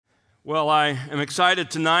Well, I am excited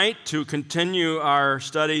tonight to continue our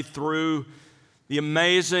study through the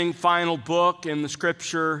amazing final book in the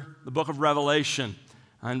Scripture, the book of Revelation.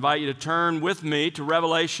 I invite you to turn with me to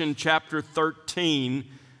Revelation chapter 13,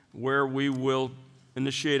 where we will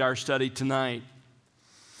initiate our study tonight.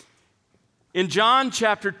 In John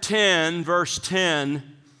chapter 10, verse 10,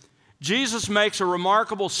 Jesus makes a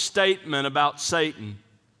remarkable statement about Satan.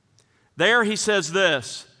 There he says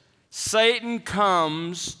this: Satan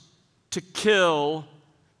comes to kill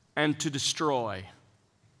and to destroy.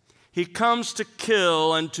 He comes to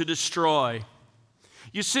kill and to destroy.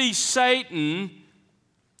 You see, Satan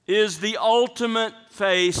is the ultimate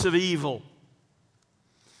face of evil.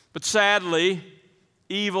 But sadly,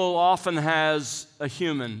 evil often has a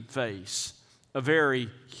human face, a very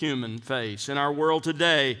human face. In our world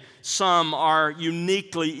today, some are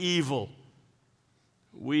uniquely evil.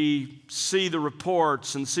 We see the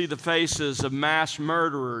reports and see the faces of mass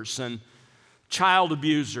murderers and child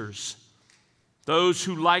abusers. Those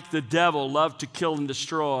who, like the devil, love to kill and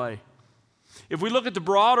destroy. If we look at the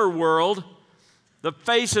broader world, the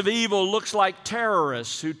face of evil looks like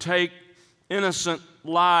terrorists who take innocent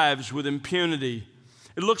lives with impunity.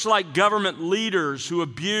 It looks like government leaders who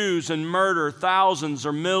abuse and murder thousands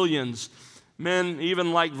or millions. Men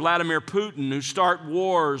even like Vladimir Putin who start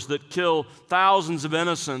wars that kill thousands of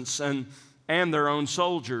innocents and their own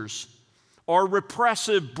soldiers. Or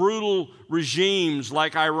repressive, brutal regimes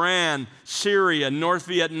like Iran, Syria, North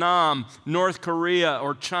Vietnam, North Korea,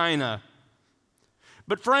 or China.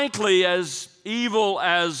 But frankly, as evil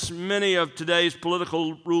as many of today's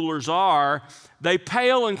political rulers are, they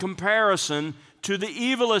pale in comparison to the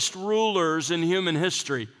evilest rulers in human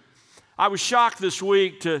history. I was shocked this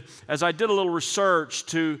week, as I did a little research,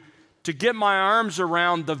 to get my arms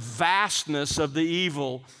around the vastness of the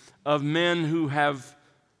evil of men who have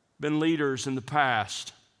been leaders in the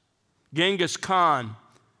past. Genghis Khan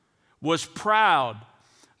was proud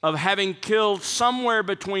of having killed somewhere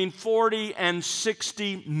between 40 and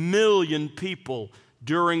 60 million people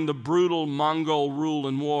during the brutal Mongol rule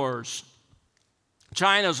and wars.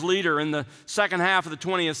 China's leader in the second half of the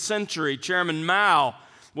 20th century, Chairman Mao,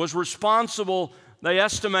 was responsible, they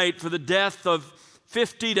estimate, for the death of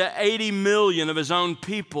 50 to 80 million of his own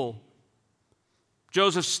people.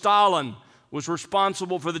 Joseph Stalin was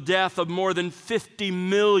responsible for the death of more than 50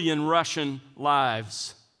 million Russian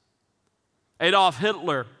lives. Adolf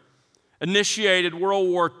Hitler initiated World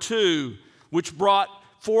War II, which brought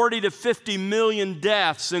 40 to 50 million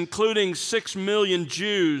deaths, including 6 million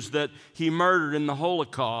Jews that he murdered in the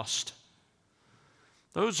Holocaust.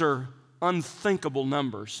 Those are unthinkable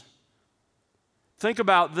numbers. Think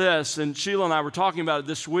about this, and Sheila and I were talking about it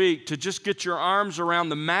this week, to just get your arms around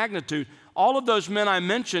the magnitude. All of those men I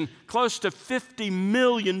mentioned, close to 50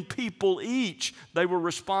 million people each, they were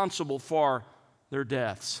responsible for their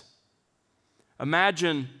deaths.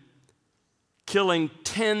 Imagine killing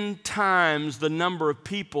 10 times the number of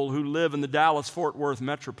people who live in the Dallas-Fort Worth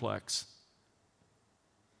Metroplex.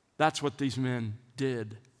 That's what these men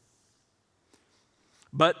did.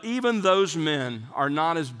 But even those men are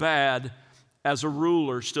not as bad as a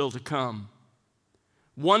ruler still to come.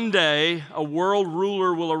 One day, a world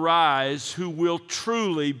ruler will arise who will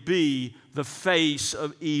truly be the face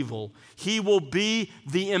of evil. He will be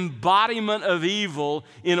the embodiment of evil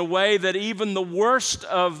in a way that even the worst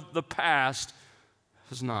of the past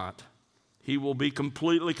has not. He will be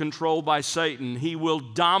completely controlled by Satan. He will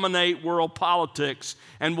dominate world politics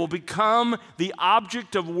and will become the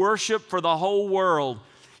object of worship for the whole world.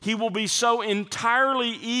 He will be so entirely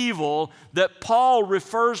evil that Paul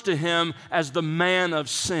refers to him as the man of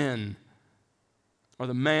sin or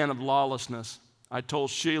the man of lawlessness. I told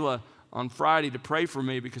Sheila on Friday to pray for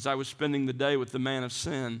me because I was spending the day with the man of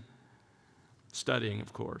sin, studying,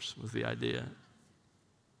 of course, was the idea.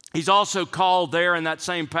 He's also called there in that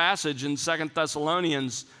same passage in 2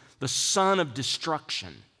 Thessalonians the son of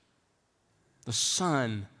destruction. The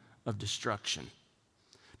son of destruction.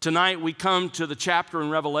 Tonight we come to the chapter in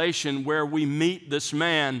Revelation where we meet this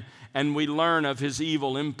man and we learn of his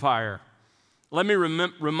evil empire. Let me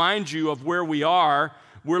remind you of where we are.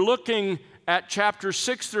 We're looking at chapters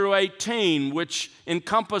 6 through 18, which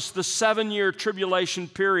encompass the 7-year tribulation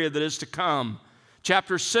period that is to come.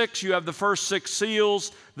 Chapter 6, you have the first 6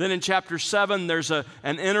 seals. Then in chapter 7, there's an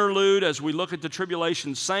interlude as we look at the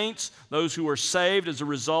tribulation saints, those who are saved as a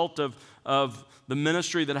result of the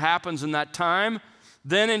ministry that happens in that time.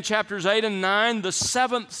 Then in chapters 8 and 9, the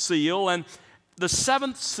 7th seal, and the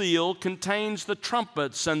 7th seal contains the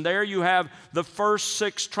trumpets, and there you have the first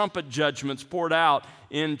 6 trumpet judgments poured out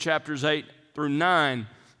in chapters 8 through 9.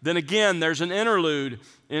 Then again, there's an interlude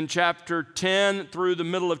in chapter 10 through the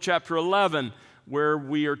middle of chapter 11, where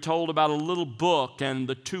we are told about a little book and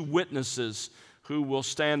the two witnesses who will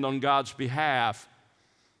stand on God's behalf.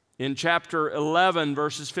 In chapter 11,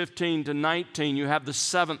 verses 15 to 19, you have the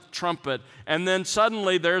seventh trumpet. And then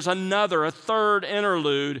suddenly there's a third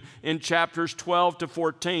interlude in chapters 12 to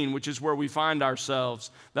 14, which is where we find ourselves.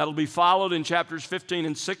 That'll be followed in chapters 15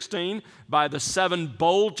 and 16 by the 7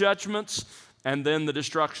 bowl judgments, and then the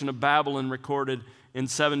destruction of Babylon recorded in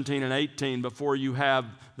 17 and 18, before you have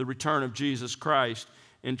the return of Jesus Christ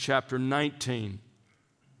in chapter 19.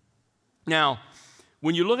 Now,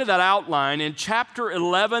 when you look at that outline, in chapter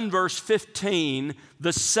 11, verse 15,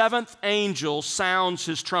 the seventh angel sounds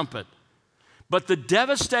his trumpet. But the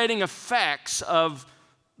devastating effects of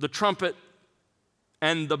the trumpet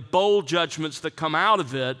and the bowl judgments that come out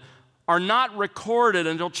of it are not recorded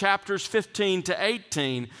until chapters 15 to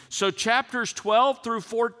 18. So chapters 12 through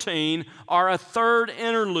 14 are a third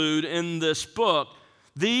interlude in this book.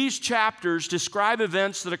 These chapters describe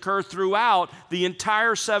events that occur throughout the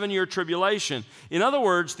entire 7-year tribulation. In other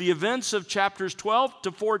words, the events of chapters 12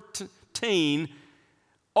 to 14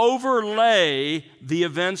 overlay the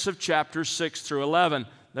events of chapters 6 through 11.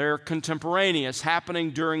 They're contemporaneous,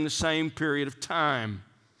 happening during the same period of time.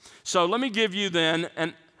 So let me give you then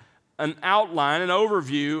an outline, an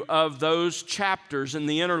overview of those chapters in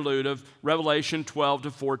the interlude of Revelation 12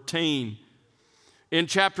 to 14. In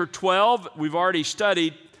chapter 12, we've already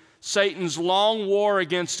studied Satan's long war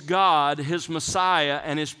against God, his Messiah,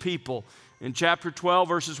 and his people. In chapter 12,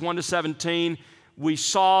 verses 1 to 17, we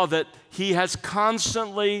saw that he has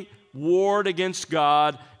constantly warred against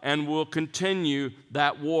God and will continue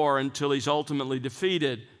that war until he's ultimately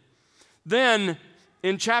defeated. Then,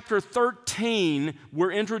 in chapter 13,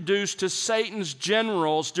 we're introduced to Satan's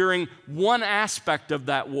generals during one aspect of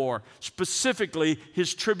that war, specifically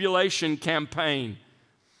his tribulation campaign.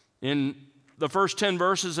 In the first 10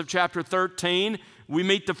 verses of chapter 13, we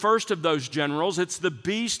meet the first of those generals. It's the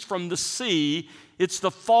beast from the sea. It's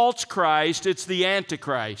the false Christ. It's the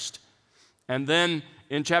Antichrist. And then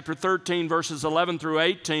in chapter 13, verses 11 through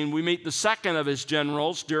 18, we meet the second of his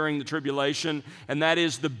generals during the tribulation, and that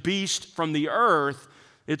is the beast from the earth.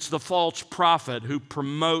 It's the false prophet who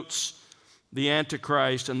promotes the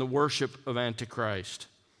Antichrist and the worship of Antichrist.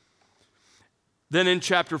 Then in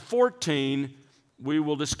chapter 14, we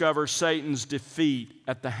will discover Satan's defeat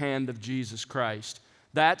at the hand of Jesus Christ.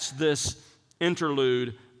 That's this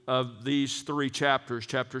interlude of these 3 chapters,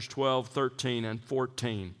 chapters 12, 13, and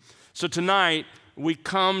 14. So tonight, we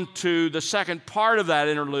come to the second part of that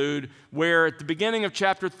interlude, where at the beginning of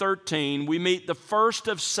chapter 13, we meet the first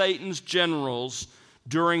of Satan's generals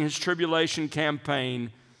during his tribulation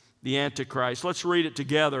campaign, the Antichrist. Let's read it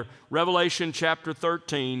together. Revelation chapter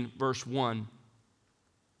 13, verse 1.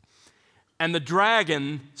 And the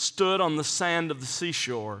dragon stood on the sand of the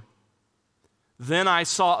seashore. Then I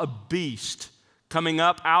saw a beast coming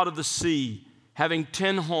up out of the sea, having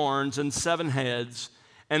 10 horns and 7 heads,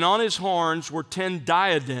 and on his horns were 10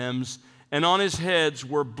 diadems, and on his heads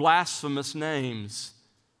were blasphemous names.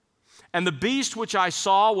 And the beast which I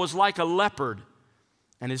saw was like a leopard,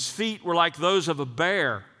 and his feet were like those of a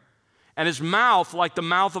bear, and his mouth like the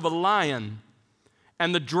mouth of a lion.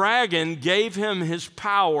 And the dragon gave him his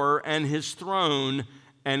power and his throne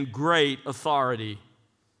and great authority.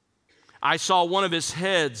 I saw one of his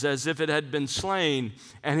heads as if it had been slain,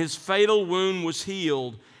 and his fatal wound was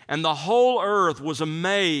healed, and the whole earth was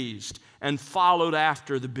amazed and followed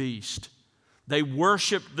after the beast. They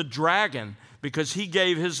worshiped the dragon because he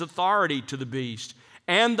gave his authority to the beast.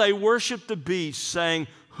 And they worshiped the beast, saying,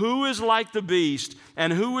 "Who is like the beast,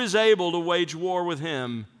 and who is able to wage war with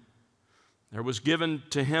him?" There was given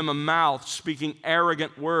to him a mouth speaking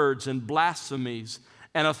arrogant words and blasphemies,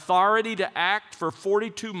 and authority to act for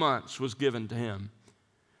 42 months was given to him.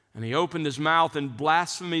 And he opened his mouth in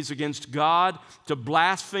blasphemies against God, to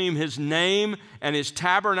blaspheme his name and his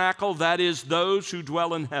tabernacle, that is, those who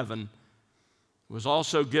dwell in heaven. It was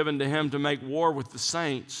also given to him to make war with the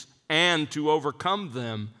saints and to overcome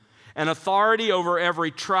them. And authority over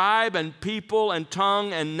every tribe and people and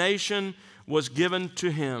tongue and nation was given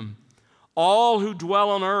to him. All who dwell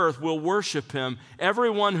on earth will worship him,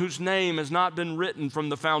 everyone whose name has not been written from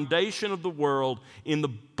the foundation of the world in the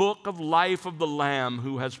book of life of the Lamb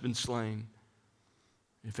who has been slain.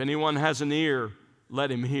 If anyone has an ear, let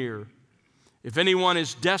him hear. If anyone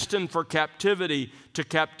is destined for captivity, to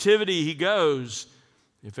captivity he goes.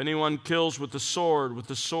 If anyone kills with the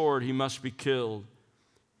sword he must be killed.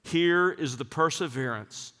 Here is the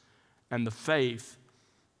perseverance and the faith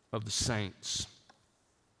of the saints.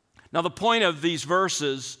 Now, the point of these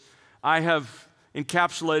verses I have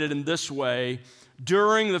encapsulated in this way: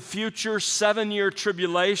 during the future 7-year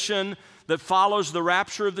tribulation that follows the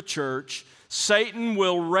rapture of the church, Satan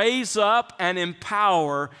will raise up and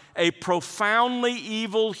empower a profoundly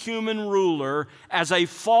evil human ruler as a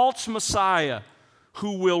false Messiah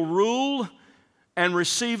who will rule and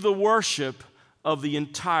receive the worship of the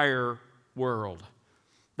entire world.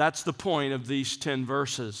 That's the point of these 10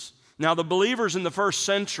 verses. Now, the believers in the first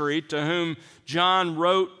century to whom John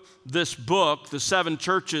wrote this book, the 7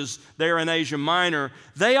 churches there in Asia Minor,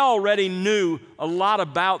 they already knew a lot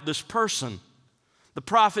about this person. The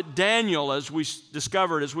prophet Daniel, as we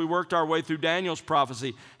discovered as we worked our way through Daniel's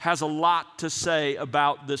prophecy, has a lot to say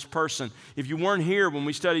about this person. If you weren't here when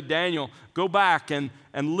we studied Daniel, go back and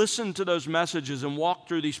listen to those messages and walk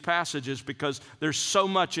through these passages, because there's so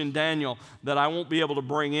much in Daniel that I won't be able to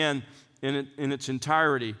bring in its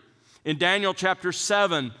entirety. In Daniel chapter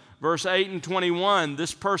 7, verse 8 and 21,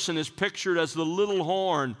 this person is pictured as the little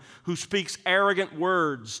horn who speaks arrogant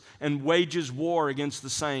words and wages war against the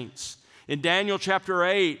saints. In Daniel chapter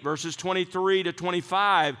 8, verses 23 to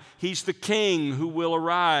 25, he's the king who will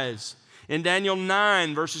arise. In Daniel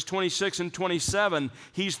 9, verses 26 and 27,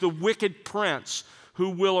 he's the wicked prince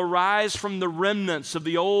who will arise from the remnants of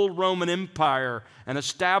the old Roman Empire and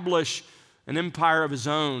establish an empire of his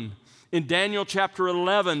own. In Daniel chapter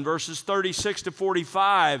 11, verses 36 to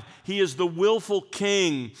 45, he is the willful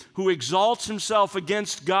king who exalts himself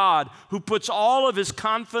against God, who puts all of his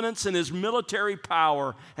confidence in his military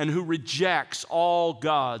power, and who rejects all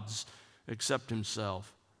gods except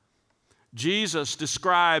himself. Jesus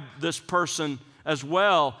described this person as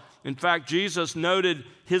well. In fact, Jesus noted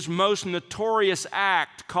his most notorious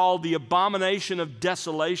act, called the abomination of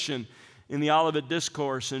desolation, in the Olivet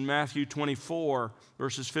Discourse in Matthew 24,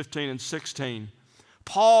 verses 15 and 16.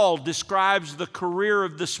 Paul describes the career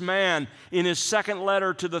of this man in his second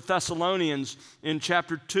letter to the Thessalonians in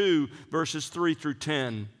chapter 2, verses 3 through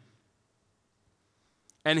 10.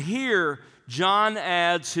 And here, John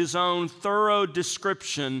adds his own thorough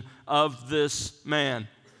description of this man.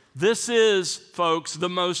 This is, folks, the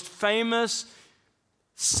most famous,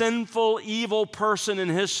 sinful, evil person in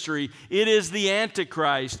history. It is the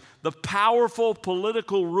Antichrist, the powerful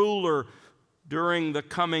political ruler during the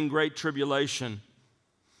coming Great Tribulation.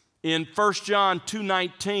 In 1 John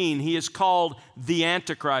 2:19, he is called the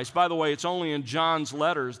Antichrist. By the way, it's only in John's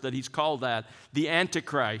letters that he's called that, the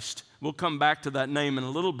Antichrist. We'll come back to that name in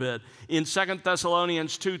a little bit. In 2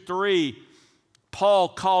 Thessalonians 2:3, Paul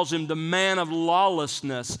calls him the man of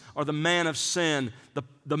lawlessness, or the man of sin,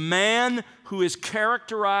 the man who is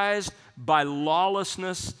characterized by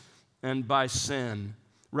lawlessness and by sin.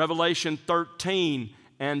 Revelation 13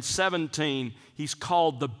 and 17, he's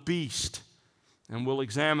called the beast, and we'll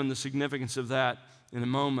examine the significance of that in a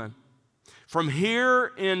moment. From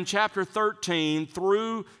here in chapter 13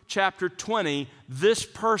 through chapter 20, this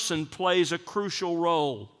person plays a crucial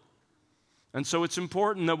role. And so it's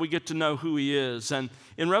important that we get to know who he is. And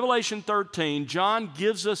in Revelation 13, John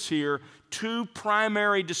gives us here 2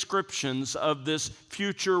 primary descriptions of this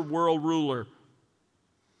future world ruler.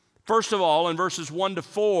 First of all, in verses 1 to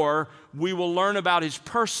 4, we will learn about his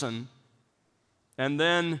person. And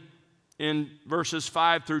then in verses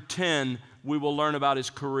 5 through 10, we will learn about his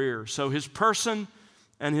career. So his person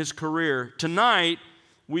and his career. Tonight,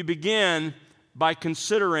 we begin by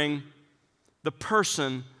considering the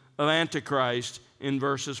person of Antichrist in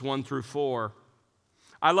verses 1 through 4.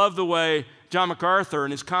 I love the way John MacArthur,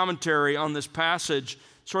 in his commentary on this passage,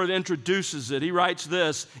 sort of introduces it. He writes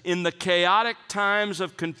this: "In the chaotic times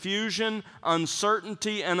of confusion,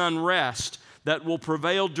 uncertainty, and unrest that will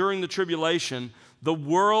prevail during the tribulation, the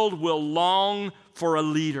world will long for a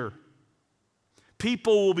leader.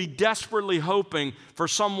 People will be desperately hoping for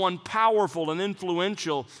someone powerful and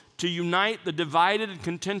influential to unite the divided and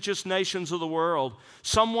contentious nations of the world,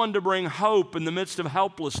 someone to bring hope in the midst of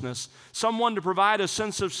helplessness, someone to provide a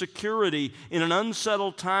sense of security in an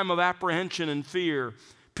unsettled time of apprehension and fear.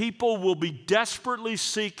 People will be desperately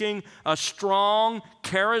seeking a strong,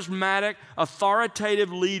 charismatic,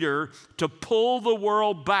 authoritative leader to pull the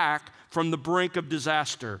world back from the brink of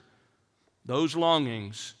disaster. Those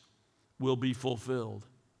longings will be fulfilled,"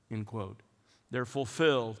 end quote. They're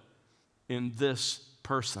fulfilled in this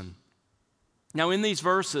person. Now, in these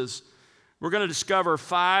verses, we're going to discover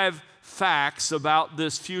 5 facts about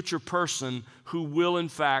this future person who will, in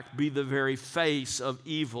fact, be the very face of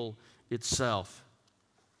evil itself.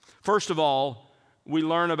 First of all, we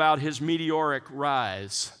learn about his meteoric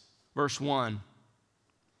rise. Verse 1.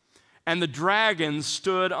 "And the dragon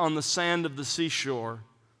stood on the sand of the seashore.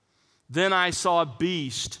 Then I saw a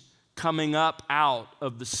beast coming up out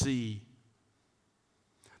of the sea."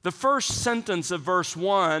 The first sentence of verse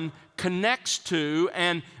 1 connects to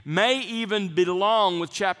and may even belong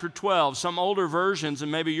with chapter 12. Some older versions,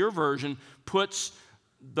 and maybe your version, puts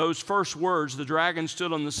those first words, the dragon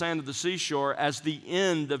stood on the sand of the seashore, as the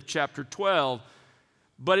end of chapter 12.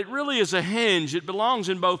 But it really is a hinge. It belongs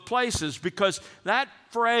in both places because that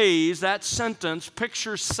phrase, that sentence,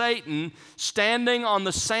 pictures Satan standing on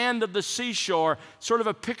the sand of the seashore, sort of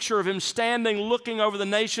a picture of him standing looking over the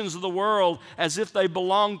nations of the world as if they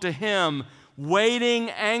belong to him,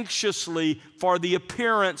 waiting anxiously for the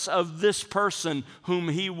appearance of this person whom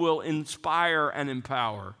he will inspire and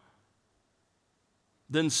empower.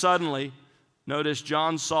 Then suddenly, notice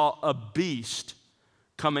John saw a beast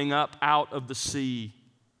coming up out of the sea.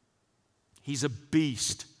 He's a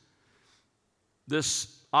beast.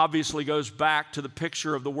 This obviously goes back to the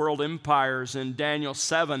picture of the world empires in Daniel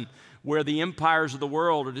 7, where the empires of the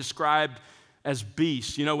world are described as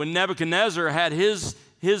beasts. You know, when Nebuchadnezzar had his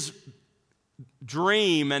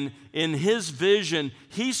dream and in his vision,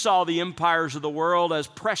 he saw the empires of the world as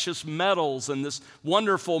precious metals and this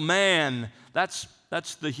wonderful man. That's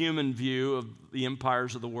the human view of the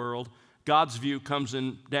empires of the world. God's view comes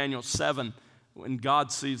in Daniel 7, when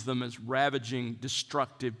God sees them as ravaging,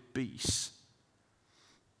 destructive beasts.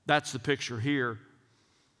 That's the picture here.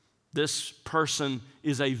 This person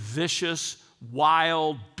is a vicious,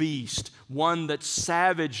 wild beast, one that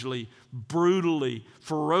savagely, brutally,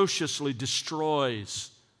 ferociously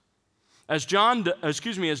destroys. As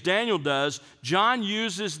Daniel does, John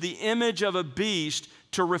uses the image of a beast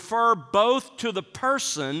to refer both to the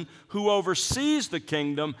person who oversees the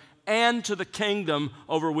kingdom and to the kingdom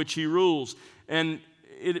over which he rules. And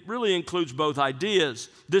it really includes both ideas.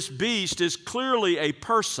 This beast is clearly a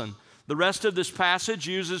person. The rest of this passage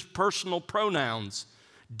uses personal pronouns.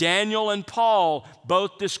 Daniel and Paul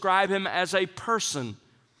both describe him as a person.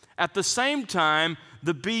 At the same time,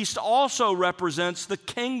 the beast also represents the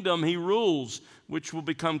kingdom he rules, which will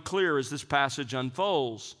become clear as this passage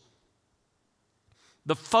unfolds.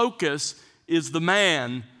 The focus is the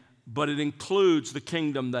man, but it includes the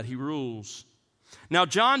kingdom that he rules. Now,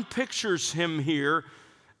 John pictures him here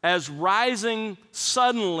as rising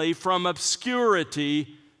suddenly from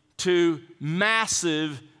obscurity to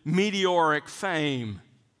massive meteoric fame.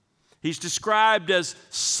 He's described as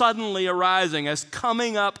suddenly arising, as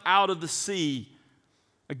coming up out of the sea.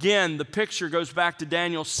 Again, the picture goes back to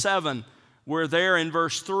Daniel 7, where there in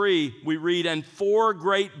verse 3 we read, "And 4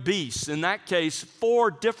 great beasts," in that case 4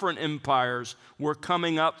 different empires, were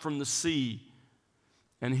coming up from the sea.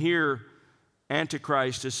 And here,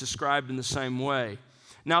 Antichrist is described in the same way.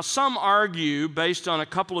 Now, some argue, based on a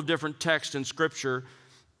couple of different texts in Scripture,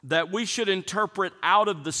 that we should interpret "out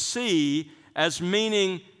of the sea" as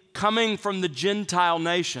meaning coming from the Gentile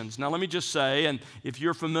nations. Now, let me just say, and if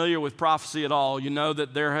you're familiar with prophecy at all, you know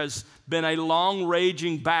that there has been a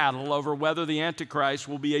long-raging battle over whether the Antichrist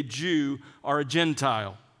will be a Jew or a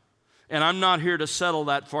Gentile. And I'm not here to settle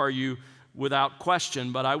that for you without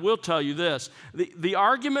question, but I will tell you this. The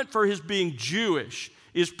argument for his being Jewish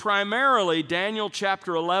is primarily Daniel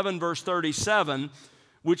chapter 11, verse 37,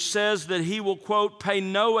 which says that he will, quote, "pay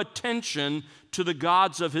no attention to the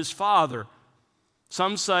gods of his father."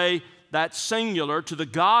 Some say that's singular, to the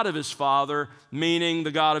God of his father, meaning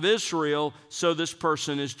the God of Israel, so this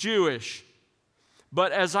person is Jewish.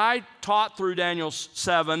 But as I taught through Daniel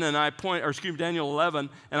 7 and Daniel 11,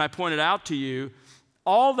 and I pointed out to you,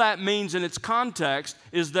 all that means in its context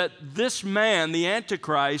is that this man, the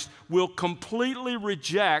Antichrist, will completely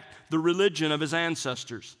reject the religion of his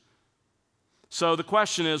ancestors. So the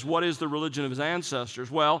question is, what is the religion of his ancestors?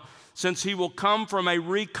 Well, since he will come from a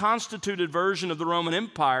reconstituted version of the Roman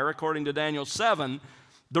Empire, according to Daniel 7,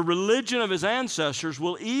 the religion of his ancestors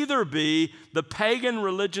will either be the pagan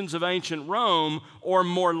religions of ancient Rome or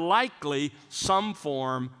more likely some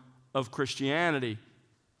form of Christianity.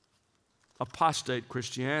 Apostate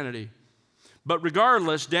Christianity. But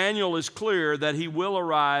regardless, Daniel is clear that he will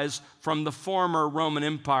arise from the former Roman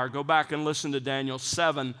Empire. Go back and listen to Daniel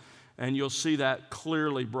 7, and you'll see that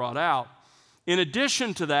clearly brought out. In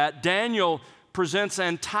addition to that, Daniel presents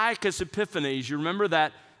Antiochus Epiphanes. You remember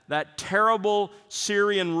that terrible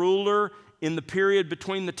Syrian ruler in the period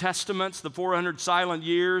between the Testaments, the 400 silent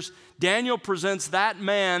years? Daniel presents that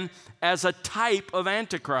man as a type of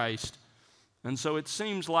Antichrist. And so it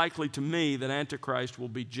seems likely to me that Antichrist will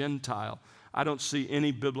be Gentile. I don't see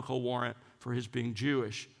any biblical warrant for his being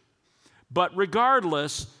Jewish. But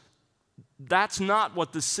regardless, that's not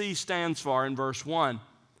what the C stands for in verse 1,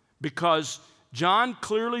 because John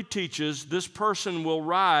clearly teaches this person will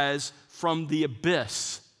rise from the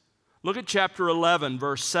abyss. Look at chapter 11,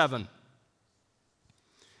 verse 7.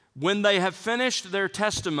 When they have finished their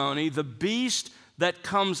testimony, the beast that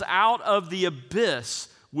comes out of the abyss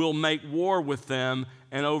will make war with them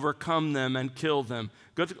and overcome them and kill them.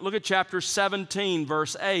 Look at chapter 17,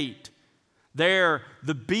 verse 8. There,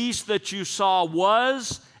 the beast that you saw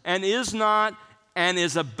was and is not and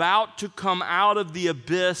is about to come out of the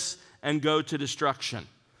abyss and go to destruction.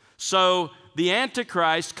 So the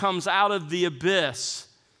Antichrist comes out of the abyss,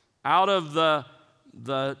 out of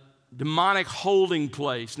the demonic holding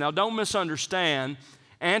place. Now, don't misunderstand.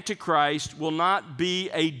 Antichrist will not be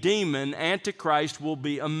a demon. Antichrist will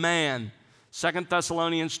be a man. 2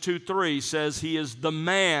 Thessalonians 2:3 says he is the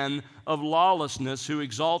man of lawlessness who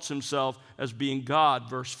exalts himself as being God.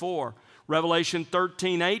 Verse 4. Revelation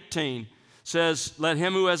 13:18 says, let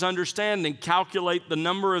him who has understanding calculate the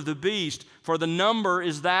number of the beast, for the number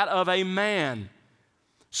is that of a man.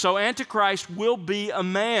 So Antichrist will be a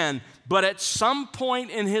man, but at some point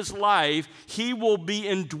in his life, he will be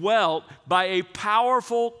indwelt by a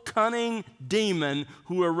powerful, cunning demon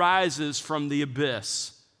who arises from the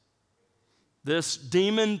abyss. This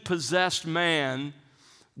demon-possessed man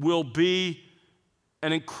will be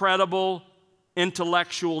an incredible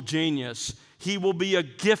intellectual genius. He will be a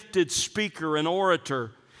gifted speaker and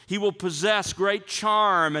orator. He will possess great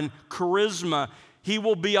charm and charisma. He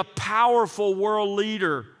will be a powerful world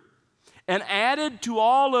leader. And added to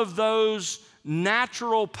all of those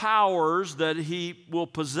natural powers that he will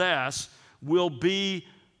possess will be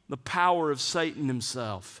the power of Satan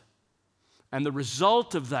himself. And the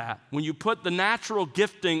result of that, when you put the natural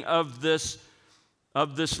gifting of this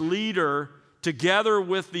leader together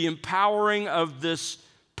with the empowering of this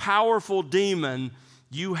powerful demon,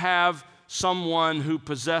 you have someone who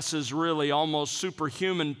possesses really almost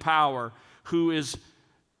superhuman power, who is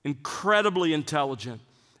incredibly intelligent,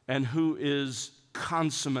 and who is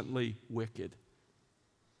consummately wicked.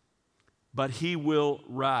 But he will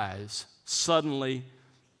rise. Suddenly,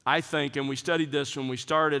 I think, and we studied this when we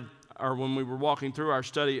started, or when we were walking through our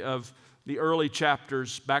study of the early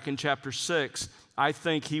chapters, back in chapter 6, I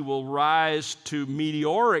think he will rise to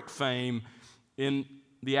meteoric fame in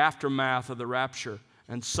the aftermath of the rapture.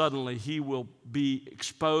 And suddenly he will be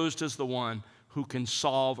exposed as the one who can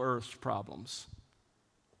solve earth's problems.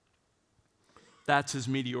 That's his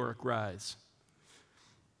meteoric rise.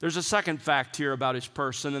 There's a second fact here about his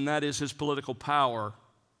person, and that is his political power.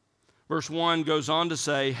 Verse 1 goes on to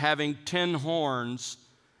say, having 10 horns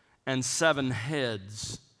and 7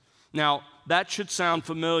 heads. Now, that should sound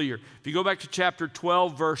familiar. If you go back to chapter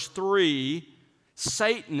 12, verse 3,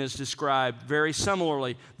 Satan is described very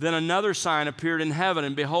similarly. Then another sign appeared in heaven,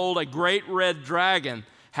 and behold, a great red dragon,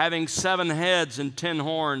 having 7 heads and 10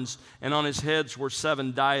 horns, and on his heads were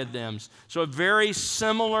 7 diadems. So a very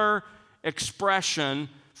similar expression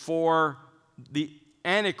for the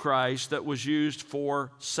Antichrist that was used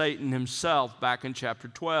for Satan himself back in chapter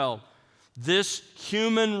 12. This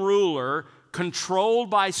human ruler, controlled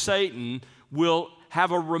by Satan, will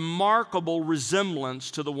have a remarkable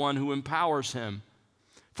resemblance to the one who empowers him.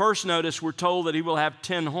 First, notice we're told that he will have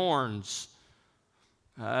 10 horns.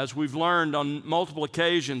 As we've learned on multiple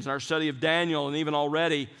occasions in our study of Daniel and even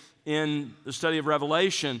already in the study of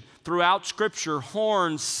Revelation, throughout Scripture,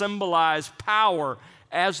 horns symbolize power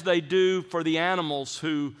as they do for the animals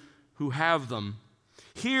who have them.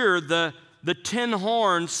 Here, the 10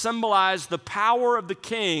 horns symbolize the power of the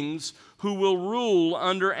kings who will rule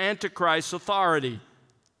under Antichrist's authority.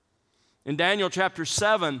 In Daniel chapter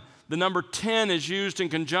 7, the number 10 is used in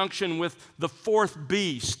conjunction with the fourth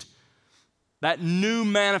beast, that new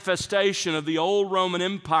manifestation of the old Roman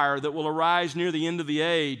Empire that will arise near the end of the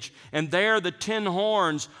age. And there, the 10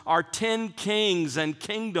 horns are 10 kings and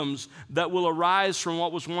kingdoms that will arise from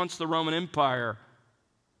what was once the Roman Empire.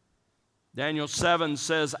 Daniel 7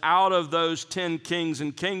 says, out of those 10 kings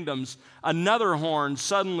and kingdoms, another horn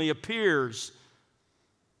suddenly appears.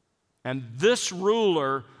 And this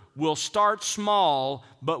ruler will start small,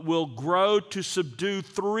 but will grow to subdue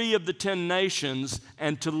 3 of the 10 nations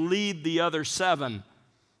and to lead the other 7.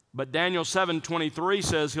 But Daniel 7:23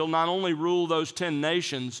 says he'll not only rule those 10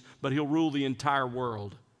 nations, but he'll rule the entire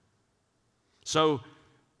world. So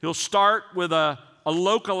he'll start with a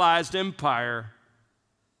localized empire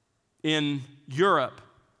in Europe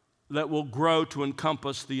that will grow to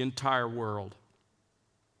encompass the entire world.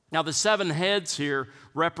 Now, the 7 heads here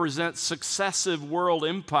represent successive world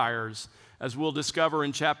empires, as we'll discover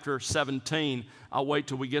in chapter 17. I'll wait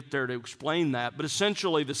till we get there to explain that. But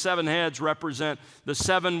essentially, the 7 heads represent the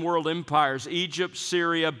 7 world empires: Egypt,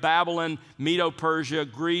 Syria, Babylon, Medo-Persia,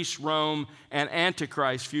 Greece, Rome, and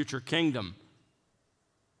Antichrist's future kingdom.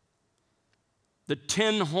 The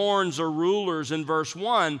 10 horns or rulers in verse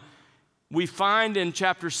 1 we find in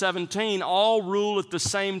chapter 17 all rule at the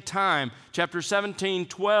same time. Chapter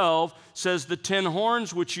 17:12 says, "The 10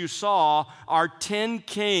 horns which you saw are 10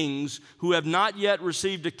 kings who have not yet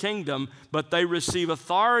received a kingdom, but they receive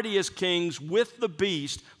authority as kings with the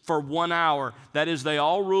beast for 1 hour." That is, they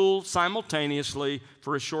all rule simultaneously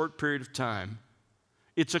for a short period of time.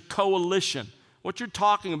 It's a coalition. What you're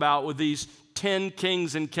talking about with these 10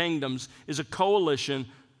 kings and kingdoms is a coalition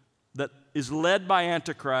that is led by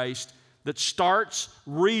Antichrist, that starts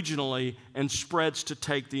regionally and spreads to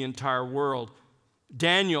take the entire world.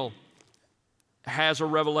 Daniel has a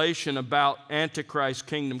revelation about Antichrist's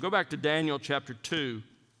kingdom. Go back to Daniel chapter 2.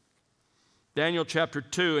 Daniel chapter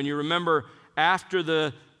 2, and you remember after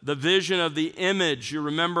the vision of the image, you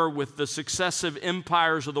remember with the successive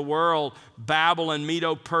empires of the world, Babylon,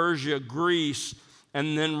 Medo-Persia, Greece,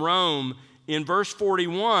 and then Rome. In verse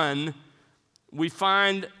 41, we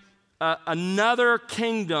find another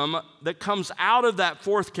kingdom that comes out of that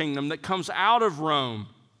fourth kingdom, that comes out of Rome.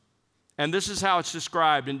 And this is how it's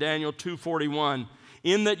described in Daniel 2:41.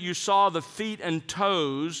 "In that you saw the feet and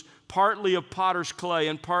toes, partly of potter's clay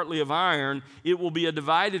and partly of iron, it will be a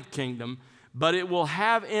divided kingdom, but it will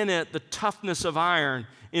have in it the toughness of iron,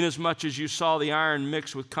 inasmuch as you saw the iron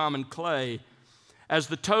mixed with common clay. As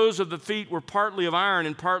the toes of the feet were partly of iron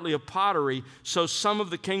and partly of pottery, so some of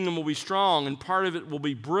the kingdom will be strong and part of it will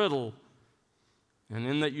be brittle. And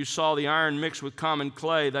in that you saw the iron mixed with common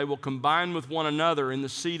clay, they will combine with one another in the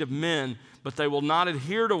seed of men, but they will not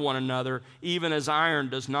adhere to one another, even as iron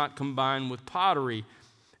does not combine with pottery."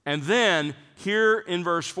 And then here in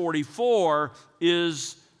verse 44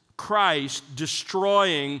 is Christ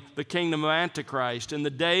destroying the kingdom of Antichrist. "In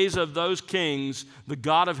the days of those kings, the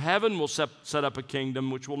God of heaven will set up a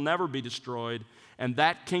kingdom which will never be destroyed, and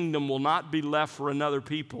that kingdom will not be left for another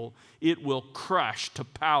people. It will crush to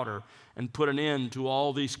powder and put an end to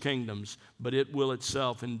all these kingdoms, but it will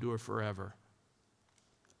itself endure forever."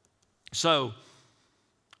 So,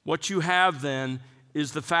 what you have then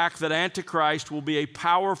is the fact that Antichrist will be a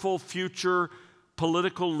powerful future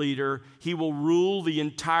political leader. He will rule the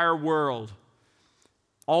entire world.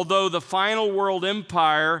 Although the final world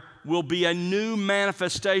empire will be a new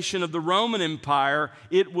manifestation of the Roman Empire,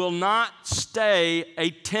 it will not stay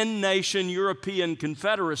a 10-nation European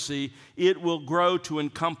confederacy. It will grow to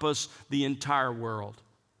encompass the entire world.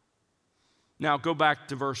 Now go back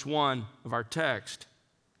to verse 1 of our text.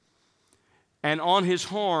 "And on his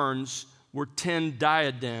horns were 10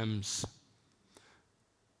 diadems."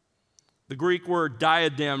 The Greek word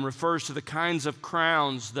diadem refers to the kinds of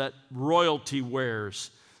crowns that royalty wears.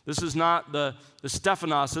 This is not the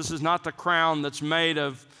Stephanos. This is not the crown that's made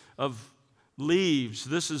of leaves.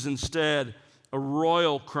 This is instead a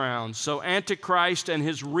royal crown. So Antichrist and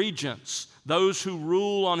his regents, those who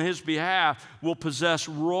rule on his behalf, will possess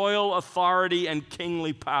royal authority and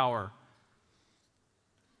kingly power.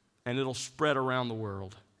 And it'll spread around the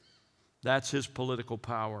world. That's his political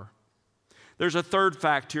power. There's a third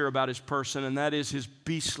fact here about his person, and that is his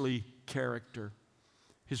beastly character.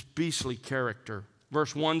 His beastly character.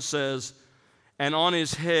 Verse 1 says, "And on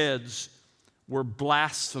his heads were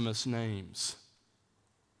blasphemous names."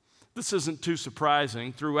 This isn't too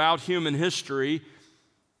surprising. Throughout human history,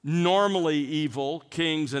 normally evil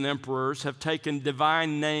kings and emperors have taken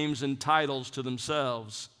divine names and titles to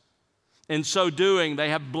themselves. In so doing, they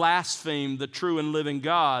have blasphemed the true and living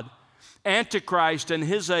God. Antichrist and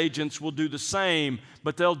his agents will do the same,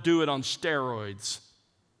 but they'll do it on steroids.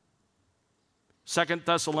 2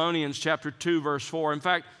 Thessalonians chapter 2, verse 4. In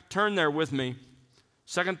fact, turn there with me.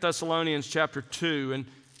 2 Thessalonians chapter 2, and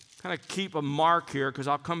kind of keep a mark here because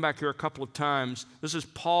I'll come back here a couple of times. This is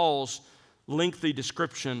Paul's lengthy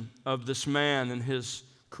description of this man and his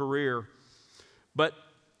career. But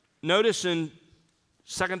notice in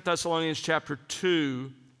 2 Thessalonians chapter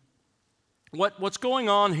 2, what's going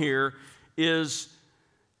on here is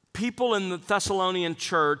people in the Thessalonian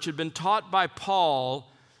church had been taught by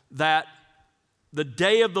Paul that the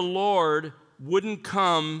day of the Lord wouldn't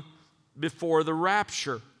come before the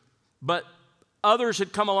rapture. But others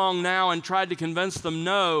had come along now and tried to convince them,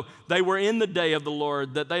 no, they were in the day of the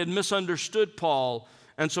Lord, that they had misunderstood Paul.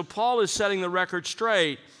 And so Paul is setting the record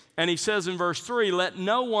straight, and he says in verse 3, "Let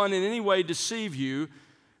no one in any way deceive you,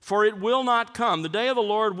 for it will not come." The day of the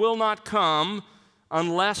Lord will not come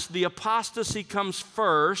unless the apostasy comes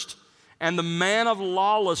first and the man of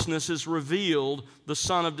lawlessness is revealed, the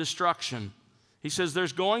son of destruction. He says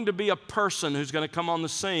there's going to be a person who's going to come on the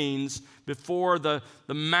scenes before the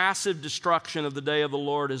massive destruction of the day of the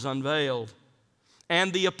Lord is unveiled.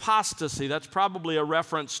 And the apostasy, that's probably a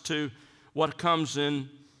reference to what comes in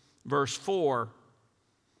verse 4.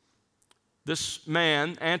 this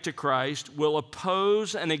man, Antichrist, will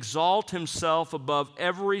oppose and exalt himself above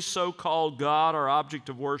every so-called God or object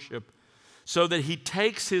of worship, so that he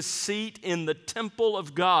takes his seat in the temple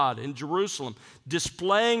of God in Jerusalem,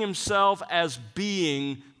 displaying himself as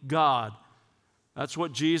being God. That's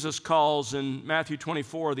what Jesus calls in Matthew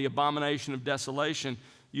 24 the abomination of desolation,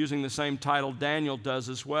 using the same title Daniel does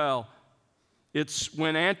as well. It's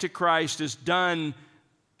when Antichrist is done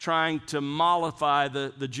trying to mollify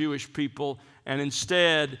the Jewish people, and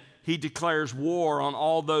instead he declares war on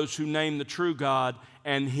all those who name the true God,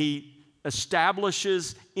 and he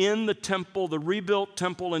establishes in the temple, the rebuilt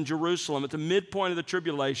temple in Jerusalem, at the midpoint of the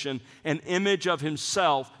tribulation, an image of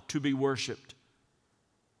himself to be worshiped.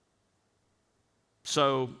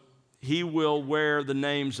 So he will wear the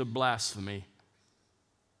names of blasphemy.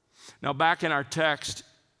 Now, back in our text,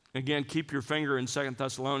 again, keep your finger in 2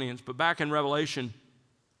 Thessalonians, but back in Revelation,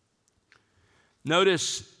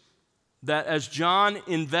 notice that as John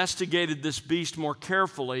investigated this beast more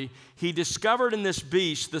carefully, he discovered in this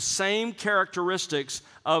beast the same characteristics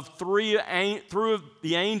of three of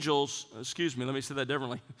the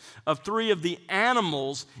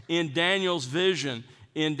animals in Daniel's vision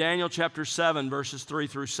in Daniel chapter 7, verses 3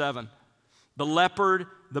 through 7. The leopard,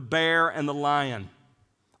 the bear, and the lion.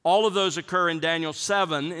 All of those occur in Daniel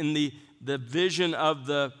 7 in the vision of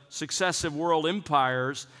the successive world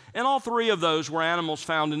empires, and all three of those were animals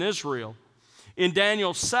found in Israel. In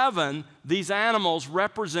Daniel 7, these animals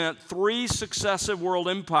represent three successive world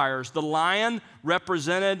empires. The lion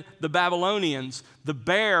represented the Babylonians, the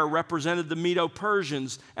bear represented the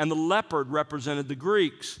Medo-Persians, and the leopard represented the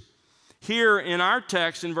Greeks. Here in our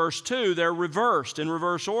text in verse 2, they're reversed in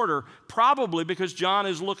reverse order, probably because John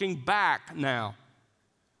is looking back now.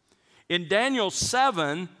 In Daniel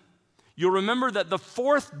 7, you'll remember that the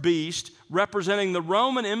fourth beast, representing the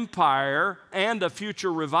Roman Empire and a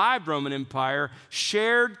future revived Roman Empire,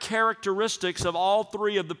 shared characteristics of all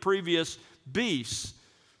three of the previous beasts.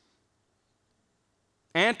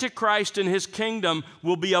 Antichrist and his kingdom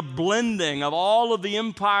will be a blending of all of the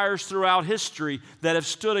empires throughout history that have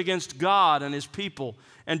stood against God and his people.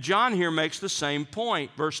 And John here makes the same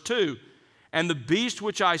point. Verse 2, "And the beast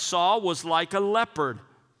which I saw was like a leopard."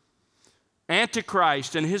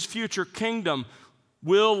 Antichrist and his future kingdom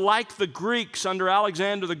will, like the Greeks under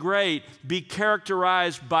Alexander the Great, be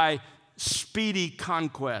characterized by speedy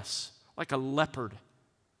conquests, like a leopard.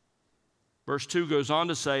 Verse 2 goes on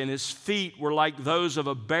to say, "And his feet were like those of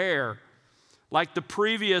a bear." Like the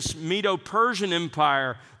previous Medo-Persian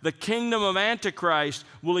Empire, the kingdom of Antichrist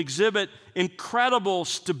will exhibit incredible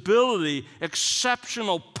stability,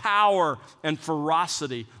 exceptional power, and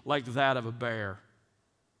ferocity like that of a bear.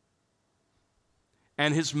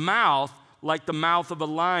 And his mouth like the mouth of a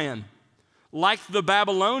lion. Like the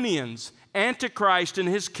Babylonians, Antichrist and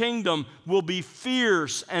his kingdom will be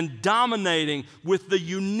fierce and dominating with the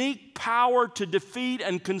unique power to defeat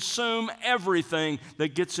and consume everything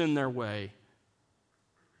that gets in their way.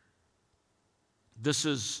 This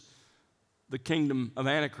is the kingdom of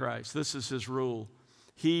Antichrist. This is his rule.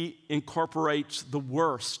 He incorporates the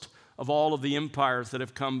worst of all of the empires that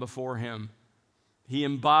have come before him. He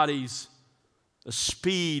embodies the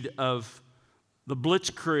speed of the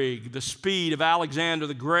Blitzkrieg, the speed of Alexander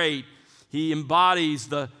the Great. He embodies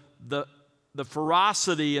the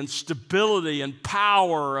ferocity and stability and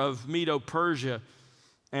power of Medo-Persia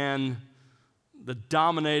and the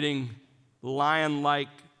dominating lion-like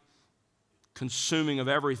consuming of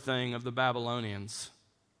everything of the Babylonians.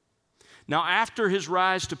 Now, after his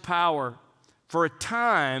rise to power, for a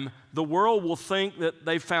time, the world will think that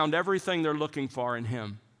they've found everything they're looking for in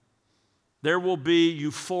him. There will be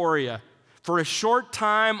euphoria. For a short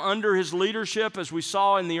time under his leadership, as we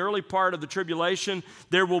saw in the early part of the tribulation,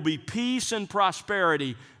 there will be peace and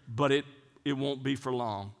prosperity, but it won't be for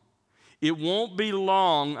long. It won't be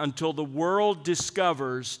long until the world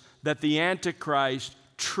discovers that the Antichrist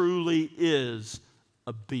truly is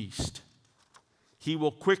a beast. He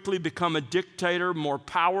will quickly become a dictator, more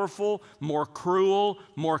powerful, more cruel,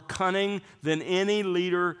 more cunning than any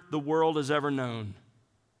leader the world has ever known.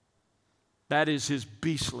 That is his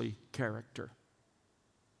beastly character.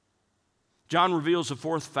 John reveals a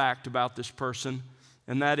fourth fact about this person,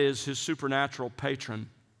 and that is his supernatural patron.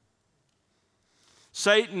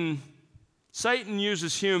 Satan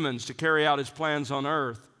uses humans to carry out his plans on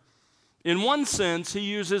earth. In one sense, he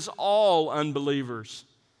uses all unbelievers.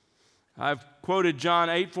 I've quoted John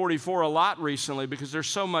 8:44 a lot recently because there's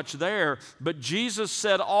so much there, but Jesus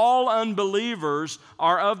said all unbelievers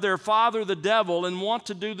are of their father the devil and want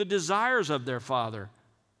to do the desires of their father.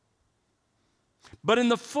 But in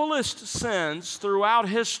the fullest sense, throughout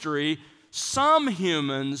history, some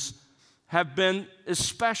humans have been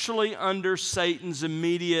especially under Satan's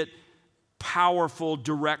immediate, powerful,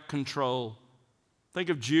 direct control. Think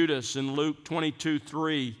of Judas in Luke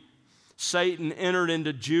 22:3. Satan entered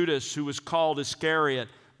into Judas, who was called Iscariot,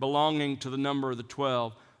 belonging to the number of the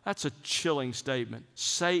 12. That's a chilling statement.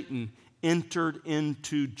 Satan entered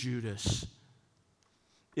into Judas.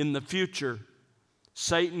 In the future,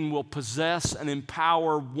 Satan will possess and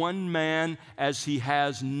empower one man as he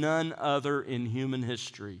has none other in human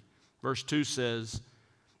history. Verse 2 says,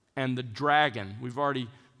 and the dragon, we've already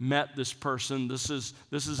met this person. This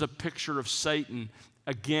is a picture of Satan,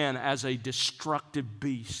 again, as a destructive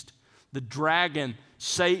beast. The dragon,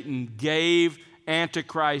 Satan, gave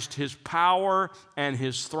Antichrist his power and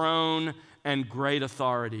his throne and great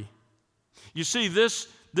authority. You see, this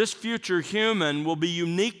future human will be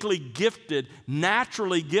uniquely gifted,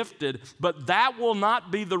 naturally gifted, but that will not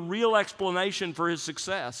be the real explanation for his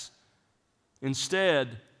success.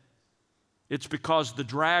 Instead, it's because the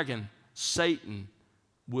dragon, Satan,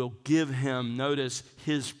 will give him, notice,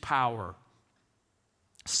 his power.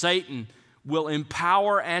 Satan will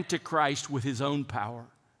empower Antichrist with his own power.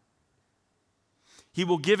 He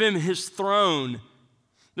will give him his throne.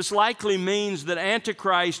 This likely means that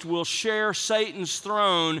Antichrist will share Satan's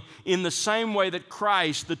throne in the same way that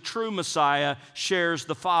Christ, the true Messiah, shares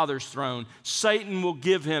the Father's throne. Satan will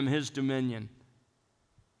give him his dominion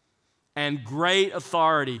and great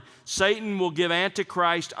authority. Satan will give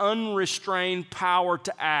Antichrist unrestrained power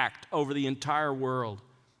to act over the entire world.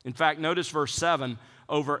 In fact, notice verse 7,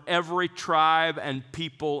 over every tribe and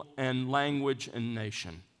people and language and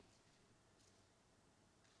nation.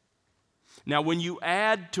 Now, when you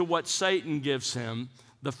add to what Satan gives him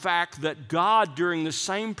the fact that God, during the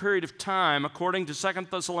same period of time, according to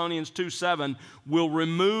 2 Thessalonians 2:7, will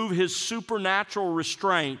remove his supernatural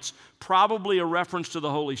restraints, probably a reference to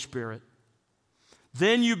the Holy Spirit,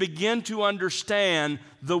 then you begin to understand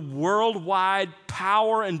the worldwide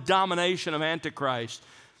power and domination of Antichrist.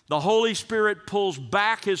 The Holy Spirit pulls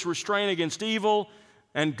back his restraint against evil,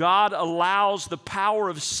 and God allows the power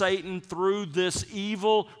of Satan through this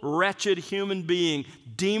evil, wretched human being,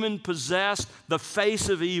 demon-possessed, the face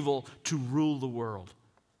of evil, to rule the world.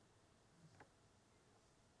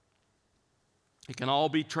 It can all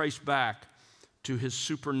be traced back to his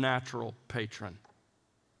supernatural patron.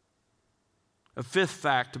 A fifth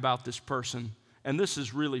fact about this person, and this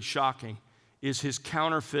is really shocking, is his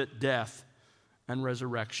counterfeit death and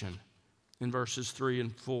resurrection in verses 3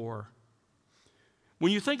 and 4.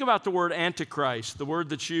 When you think about the word Antichrist, the word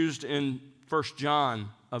that's used in 1 John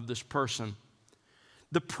of this person,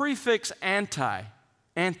 the prefix anti,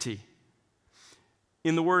 in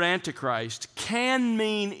the word Antichrist can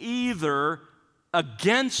mean either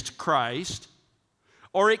against Christ,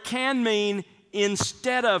 or it can mean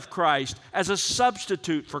instead of Christ, as a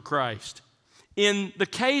substitute for Christ. In the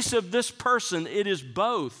case of this person, it is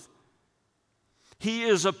both. He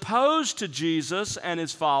is opposed to Jesus and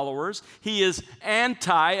his followers. He is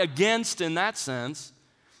against in that sense.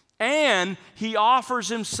 And he offers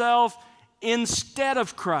himself instead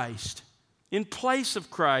of Christ, in place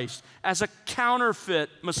of Christ, as a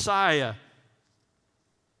counterfeit Messiah.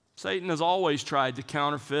 Satan has always tried to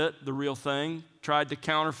counterfeit the real thing, tried to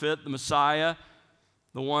counterfeit the Messiah,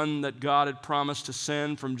 the one that God had promised to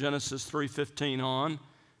send from Genesis 3:15 on.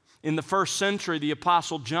 In the first century, the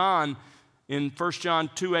Apostle John, in 1 John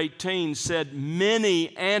 2:18, said,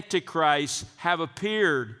 many antichrists have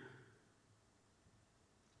appeared,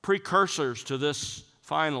 precursors to this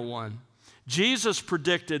final one. Jesus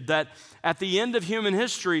predicted that at the end of human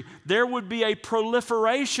history, there would be a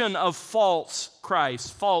proliferation of false Christs,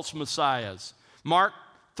 false messiahs. Mark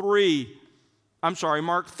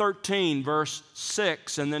 13, verse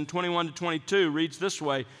 6, and then 21 to 22 reads this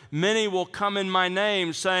way, many will come in my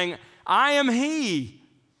name, saying, I am he,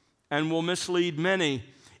 and will mislead many.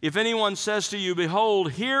 If anyone says to you,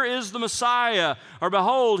 behold, here is the Messiah, or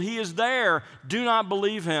behold, he is there, do not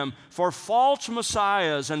believe him. For false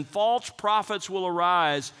messiahs and false prophets will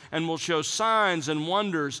arise and will show signs and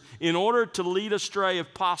wonders in order to lead astray,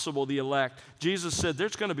 if possible, the elect. Jesus said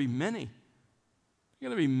there's going to be many. There's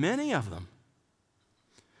going to be many of them.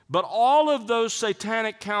 But all of those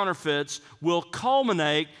satanic counterfeits will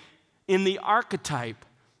culminate in the archetype,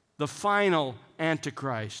 the final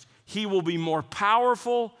Antichrist. He will be more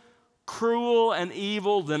powerful, cruel, and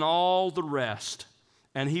evil than all the rest.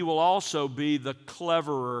 And he will also be the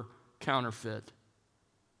cleverer counterfeit.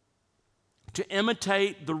 To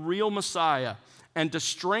imitate the real Messiah and to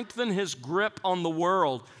strengthen his grip on the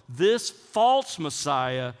world, this false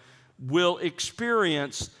Messiah will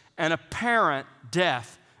experience an apparent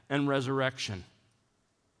death and resurrection.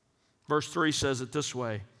 Verse 3 says it this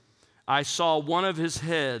way, I saw one of his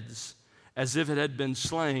heads as if it had been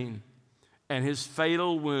slain, and his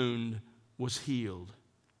fatal wound was healed.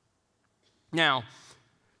 Now,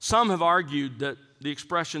 some have argued that the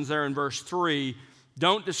expressions there in verse 3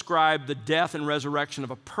 don't describe the death and resurrection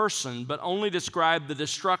of a person, but only describe the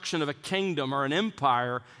destruction of a kingdom or an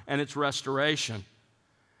empire and its restoration.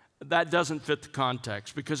 That doesn't fit the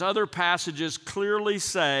context, because other passages clearly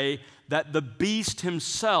say that the beast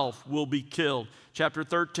himself will be killed. Chapter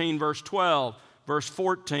 13, verse 12, verse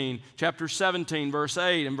 14, chapter 17, verse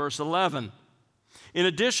 8, and verse 11. In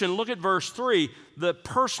addition, look at verse 3. The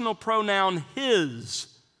personal pronoun his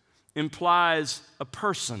implies a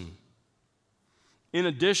person. In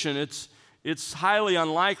addition, it's highly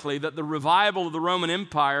unlikely that the revival of the Roman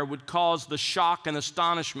Empire would cause the shock and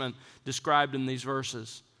astonishment described in these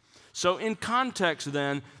verses. So in context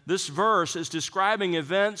then, this verse is describing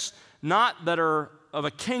events not that are of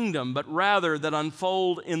a kingdom, but rather that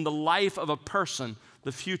unfold in the life of a person,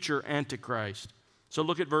 the future Antichrist. So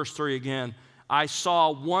look at verse 3 again. I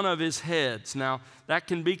saw one of his heads. Now, that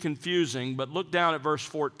can be confusing, but look down at verse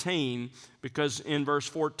 14, because in verse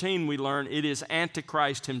 14 we learn it is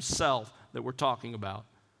Antichrist himself that we're talking about.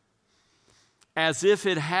 As if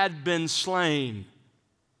it had been slain.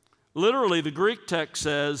 Literally, the Greek text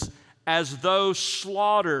says, as though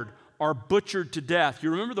slaughtered or butchered to death.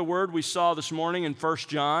 You remember the word we saw this morning in 1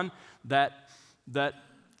 John, that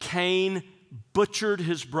Cain butchered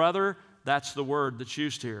his brother? That's the word that's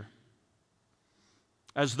used here.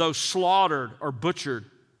 As though slaughtered or butchered.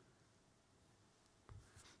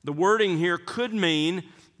 The wording here could mean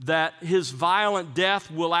that his violent death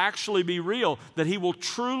will actually be real, that he will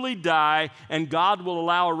truly die and God will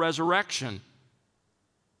allow a resurrection.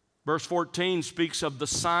 Verse 14 speaks of the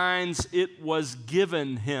signs it was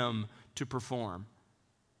given him to perform.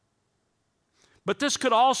 But this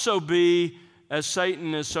could also be, as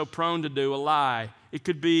Satan is so prone to do, a lie. It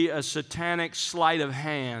could be a satanic sleight of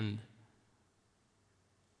hand.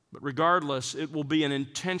 But regardless, it will be an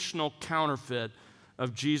intentional counterfeit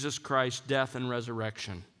of Jesus Christ's death and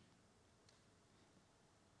resurrection.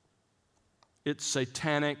 It's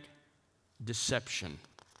satanic deception.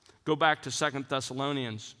 Go back to 2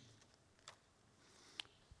 Thessalonians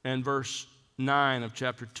and verse 9 of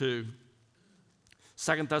chapter 2.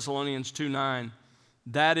 2 Thessalonians 2:9.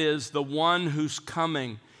 That is, the one whose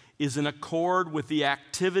coming is in accord with the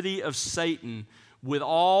activity of Satan, with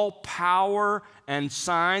all power and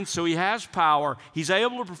signs. So he has power. He's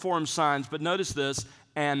able to perform signs, but notice this,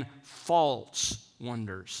 and false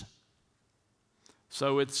wonders.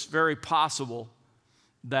 So it's very possible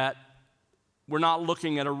that we're not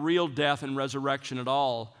looking at a real death and resurrection at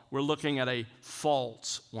all. We're looking at a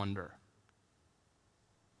false wonder.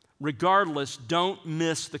 Regardless, don't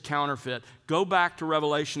miss the counterfeit. Go back to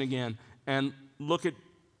Revelation again and look at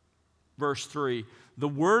verse 3. The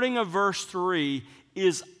wording of verse 3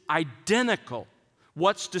 is identical.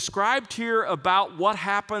 What's described here about what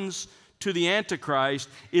happens to the Antichrist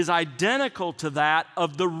is identical to that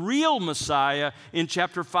of the real Messiah in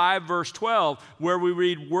chapter 5, verse 12, where we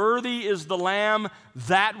read, worthy is the Lamb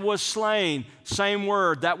that was slain. Same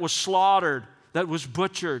word, that was slaughtered, that was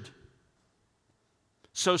butchered.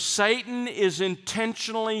 So Satan is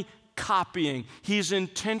intentionally copying. He's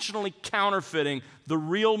intentionally counterfeiting the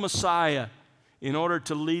real Messiah in order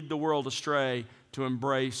to lead the world astray to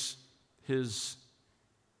embrace his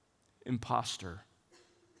impostor.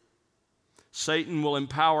 Satan will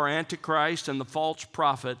empower Antichrist and the false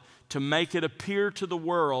prophet to make it appear to the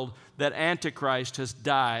world that Antichrist has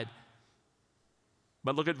died.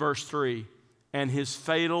 But look at verse 3. And his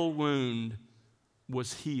fatal wound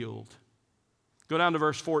was healed. Go down to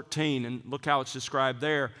verse 14 and look how it's described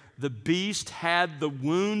there. The beast had the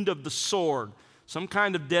wound of the sword, some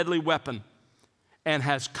kind of deadly weapon, and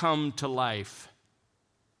has come to life.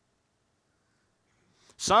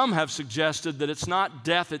 Some have suggested that it's not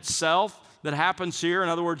death itself that happens here. In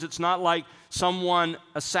other words, it's not like someone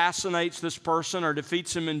assassinates this person or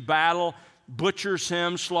defeats him in battle, butchers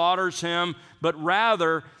him, slaughters him, but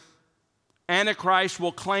rather Antichrist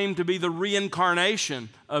will claim to be the reincarnation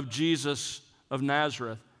of Jesus of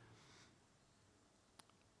Nazareth.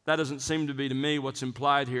 That doesn't seem to be to me what's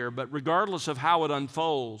implied here, but regardless of how it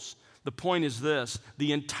unfolds, the point is this: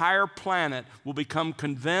 the entire planet will become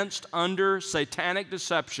convinced under satanic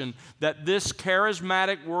deception that this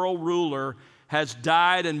charismatic world ruler has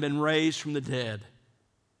died and been raised from the dead.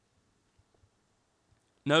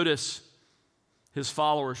 Notice his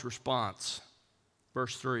followers' response.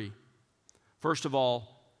 Verse 3. First of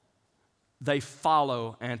all, they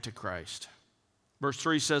follow Antichrist. Verse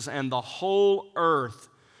 3 says, and the whole earth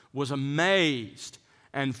was amazed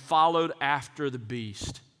and followed after the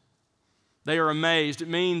beast. They are amazed. It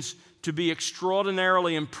means to be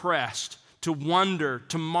extraordinarily impressed, to wonder,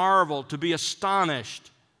 to marvel, to be astonished.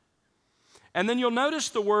 And then you'll notice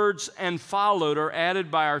the words "and followed" are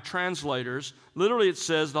added by our translators. Literally it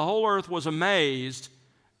says, the whole earth was amazed,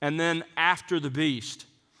 and then after the beast.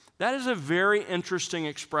 That is a very interesting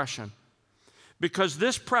expression, because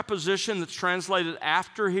this preposition that's translated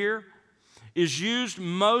 "after" here is used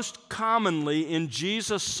most commonly in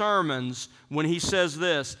Jesus' sermons when he says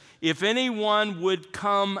this: if anyone would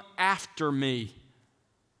come after me.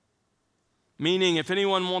 Meaning, if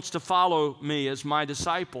anyone wants to follow me as my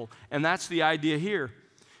disciple. And that's the idea here.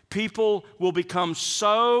 People will become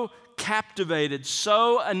so captivated,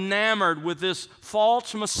 so enamored with this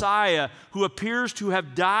false Messiah who appears to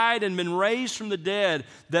have died and been raised from the dead,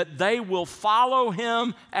 that they will follow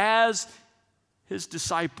him as his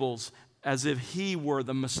disciples, as if he were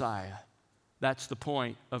the Messiah. That's the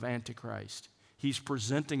point of Antichrist. He's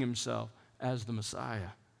presenting himself as the Messiah,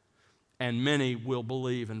 and many will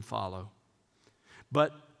believe and follow.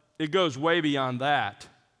 But it goes way beyond that.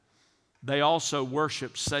 They also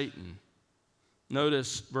worship Satan.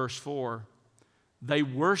 Notice verse 4. They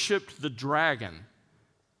worshiped the dragon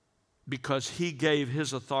because he gave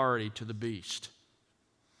his authority to the beast.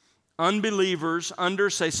 Unbelievers under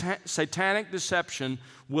satanic deception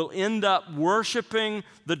will end up worshiping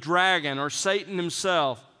the dragon or Satan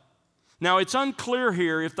himself. Now, it's unclear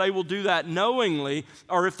here if they will do that knowingly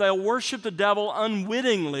or if they'll worship the devil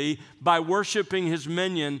unwittingly by worshiping his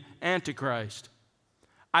minion, Antichrist.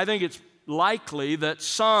 I think it's likely that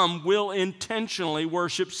some will intentionally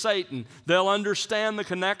worship Satan. They'll understand the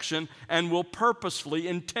connection and will purposefully,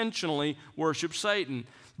 intentionally worship Satan.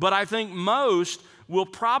 But I think most will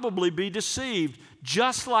probably be deceived,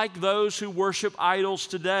 just like those who worship idols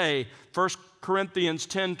today. 1 Corinthians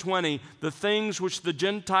 10:20, the things which the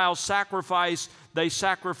Gentiles sacrifice, they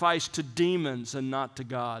sacrifice to demons and not to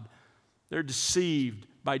God. They're deceived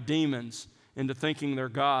by demons into thinking they're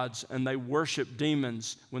gods, and they worship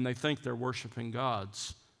demons when they think they're worshiping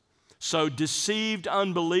gods. So deceived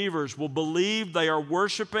unbelievers will believe they are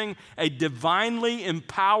worshiping a divinely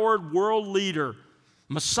empowered world leader,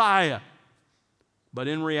 Messiah, but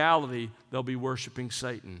in reality, they'll be worshiping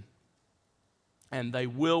Satan, and they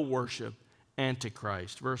will worship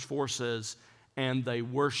Antichrist. Verse 4 says, and they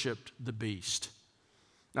worshiped the beast.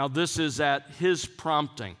 Now this is at his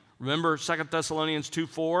prompting. Remember 2 Thessalonians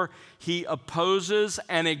 2:4, he opposes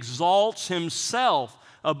and exalts himself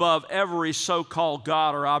above every so-called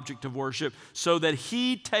God or object of worship, so that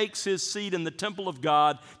he takes his seat in the temple of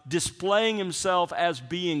God, displaying himself as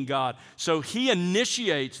being God. So he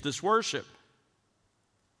initiates this worship.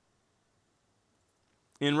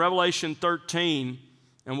 In Revelation 13,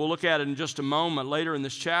 and we'll look at it in just a moment later in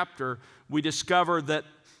this chapter, we discover that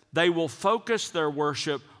they will focus their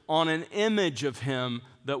worship on an image of him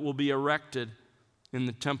that will be erected in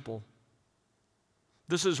the temple.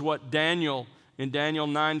 This is what Daniel in Daniel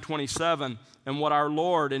 9:27 and what our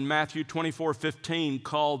Lord in Matthew 24:15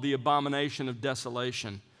 called the abomination of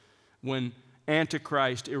desolation, when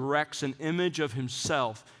Antichrist erects an image of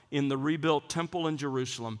himself in the rebuilt temple in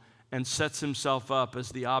Jerusalem and sets himself up as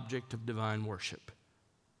the object of divine worship.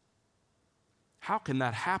 How can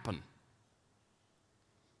that happen?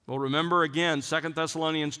 Well, remember again, 2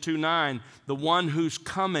 Thessalonians 2:9, the one whose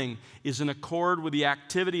coming is in accord with the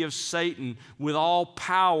activity of Satan, with all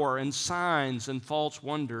power and signs and false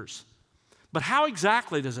wonders. But how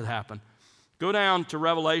exactly does it happen? Go down to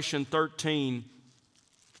Revelation 13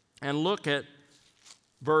 and look at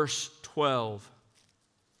verse 12.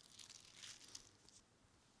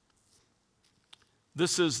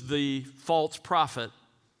 This is the false prophet.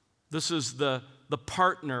 This is the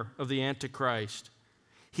partner of the Antichrist.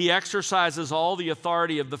 He exercises all the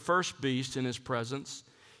authority of the first beast in his presence.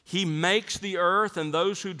 He makes the earth and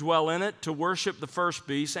those who dwell in it to worship the first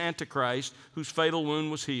beast, Antichrist, whose fatal wound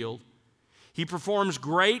was healed. He performs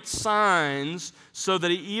great signs so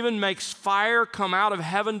that he even makes fire come out of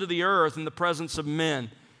heaven to the earth in the presence of men.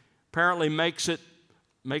 Apparently makes it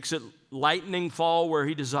lightning fall where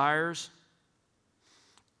he desires.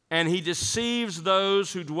 And he deceives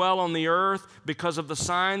those who dwell on the earth because of the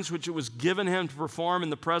signs which it was given him to perform in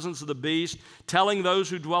the presence of the beast, telling those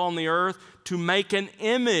who dwell on the earth to make an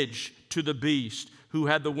image to the beast who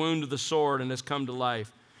had the wound of the sword and has come to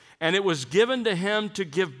life. And it was given to him to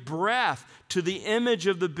give breath to the image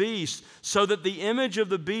of the beast, so that the image of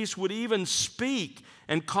the beast would even speak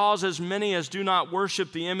and cause as many as do not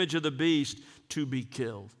worship the image of the beast to be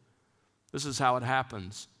killed. This is how it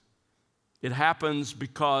happens. It happens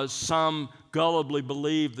because some gullibly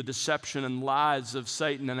believe the deception and lies of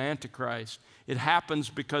Satan and Antichrist. It happens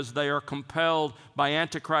because they are compelled by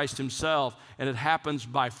Antichrist himself, and it happens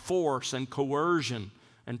by force and coercion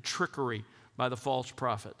and trickery by the false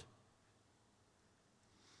prophet.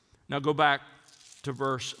 Now go back to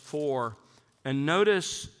verse 4 and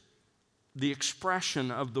notice the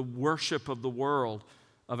expression of the worship of the world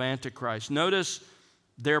of Antichrist. Notice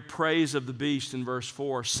their praise of the beast in verse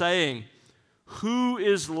 4, saying, "Who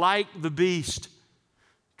is like the beast?"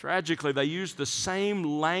 Tragically, they use the same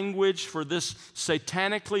language for this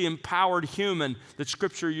satanically empowered human that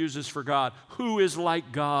Scripture uses for God. Who is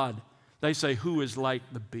like God? They say, who is like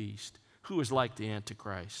the beast? Who is like the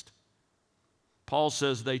Antichrist? Paul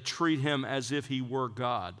says they treat him as if he were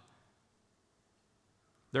God.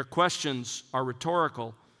 Their questions are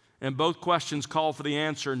rhetorical, and both questions call for the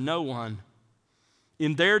answer, no one.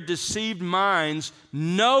 In their deceived minds,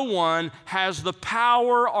 no one has the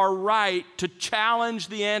power or right to challenge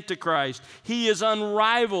the Antichrist. He is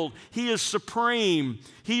unrivaled. He is supreme.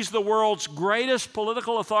 He's the world's greatest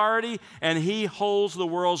political authority, and he holds the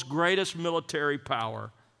world's greatest military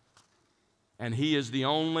power. And he is the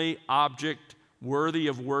only object worthy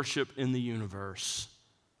of worship in the universe.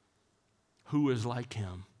 Who is like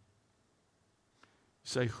him? You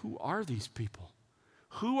say, who are these people?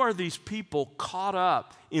 Who are these people caught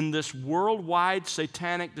up in this worldwide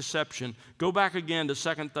satanic deception? Go back again to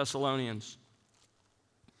 2 Thessalonians.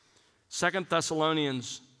 2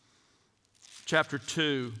 Thessalonians chapter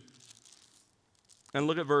 2, and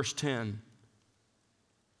look at verse 10.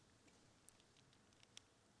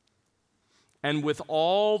 And with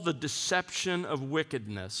all the deception of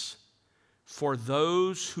wickedness for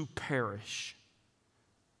those who perish.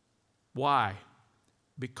 Why?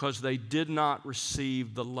 Because they did not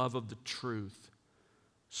receive the love of the truth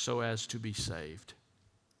so as to be saved.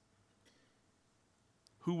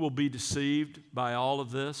 Who will be deceived by all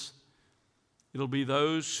of this? It'll be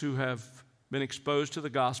those who have been exposed to the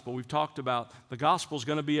gospel. We've talked about the gospel is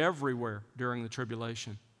going to be everywhere during the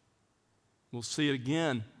tribulation. We'll see it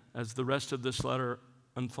again as the rest of this letter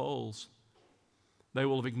unfolds. They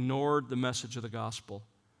will have ignored the message of the gospel,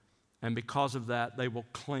 and because of that, they will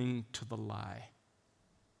cling to the lie.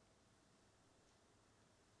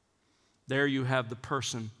 There you have the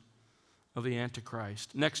person of the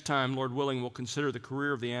Antichrist. Next time, Lord willing, we'll consider the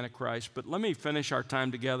career of the Antichrist, but let me finish our time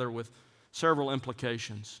together with several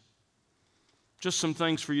implications. Just some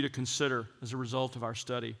things for you to consider as a result of our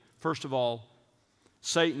study. First of all,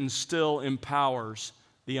 Satan still empowers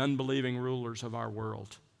the unbelieving rulers of our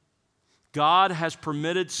world. God has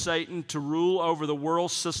permitted Satan to rule over the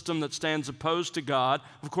world system that stands opposed to God,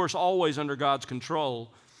 of course, always under God's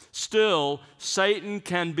control. Still, Satan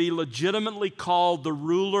can be legitimately called the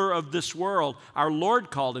ruler of this world. Our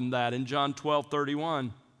Lord called him that in John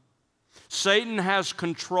 12:31. Satan has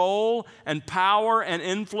control and power and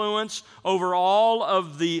influence over all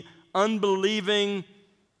of the unbelieving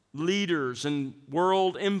leaders and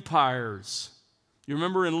world empires. You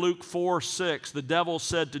remember in Luke 4:6, the devil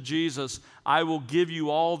said to Jesus, "I will give you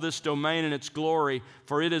all this domain and its glory,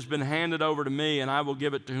 for it has been handed over to me, and I will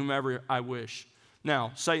give it to whomever I wish."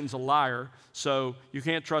 Now, Satan's a liar, so you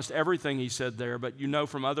can't trust everything he said there, but you know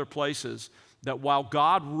from other places that while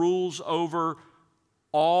God rules over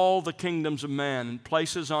all the kingdoms of men and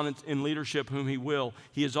places in leadership whom he will,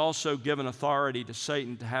 he has also given authority to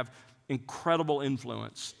Satan to have incredible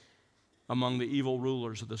influence among the evil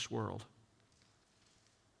rulers of this world.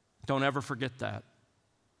 Don't ever forget that.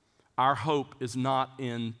 Our hope is not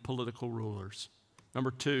in political rulers.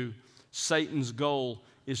 Number two, Satan's goal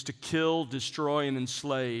is to kill, destroy, and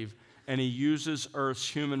enslave, and he uses earth's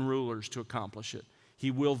human rulers to accomplish it.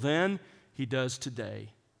 He will then, he does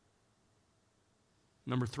today.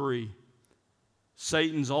 Number three,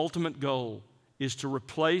 Satan's ultimate goal is to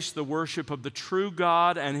replace the worship of the true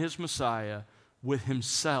God and his Messiah with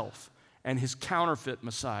himself and his counterfeit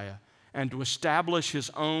Messiah, and to establish his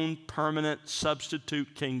own permanent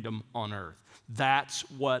substitute kingdom on earth. That's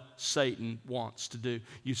what Satan wants to do.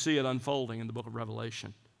 You see it unfolding in the book of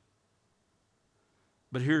Revelation.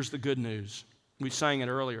 But here's the good news. We sang it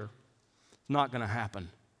earlier. It's not going to happen.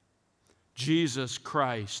 Jesus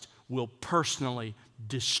Christ will personally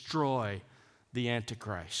destroy the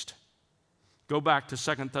Antichrist. Go back to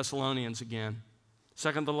 2 Thessalonians again.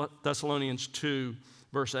 2 Thessalonians 2,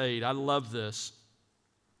 verse 8. I love this.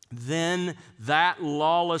 Then that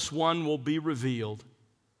lawless one will be revealed,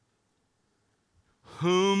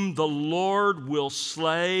 whom the Lord will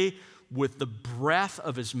slay with the breath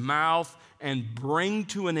of his mouth and bring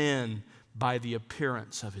to an end by the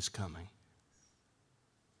appearance of his coming.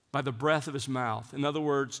 By the breath of his mouth. In other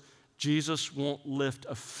words, Jesus won't lift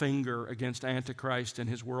a finger against Antichrist and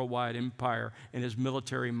his worldwide empire and his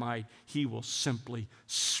military might. He will simply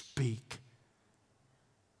speak,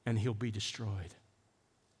 and he'll be destroyed.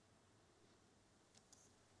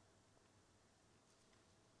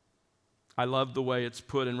 I love the way it's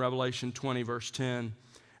put in Revelation 20, verse 10.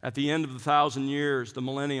 At the end of the 1,000 years, the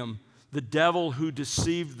millennium, the devil who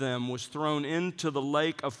deceived them was thrown into the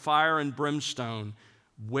lake of fire and brimstone,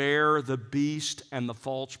 where the beast and the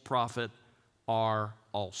false prophet are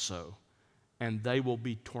also. And they will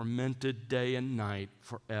be tormented day and night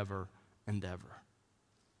forever and ever.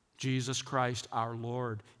 Jesus Christ, our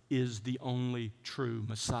Lord, is the only true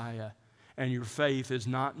Messiah. And your faith is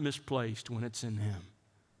not misplaced when it's in him.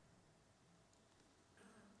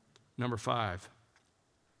 Number 5,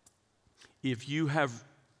 if you have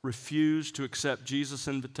refused to accept Jesus'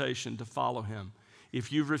 invitation to follow him,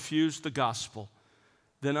 if you've refused the gospel,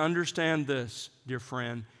 then understand this, dear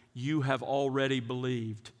friend, you have already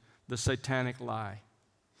believed the satanic lie.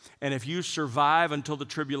 And if you survive until the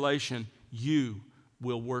tribulation, you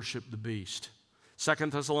will worship the beast. 2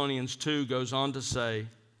 Thessalonians 2 goes on to say,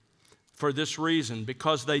 for this reason,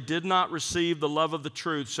 because they did not receive the love of the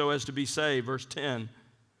truth so as to be saved, verse 10,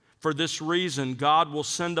 for this reason, God will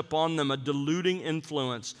send upon them a deluding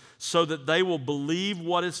influence so that they will believe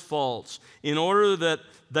what is false, in order that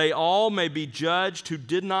they all may be judged who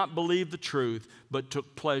did not believe the truth, but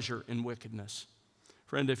took pleasure in wickedness.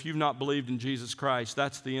 Friend, if you've not believed in Jesus Christ,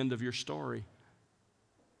 that's the end of your story.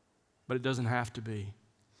 But it doesn't have to be.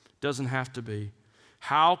 It doesn't have to be.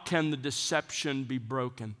 How can the deception be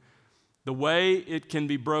broken? The way it can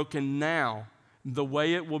be broken now, the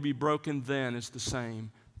way it will be broken then is the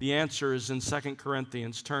same. The answer is in 2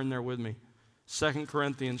 Corinthians. Turn there with me. 2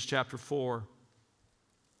 Corinthians chapter 4,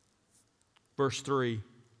 verse 3.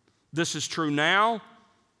 This is true now.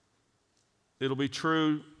 It'll be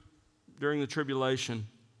true during the tribulation.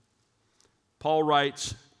 Paul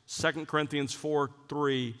writes, 2 Corinthians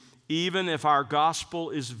 4:3, even if our gospel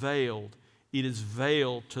is veiled, it is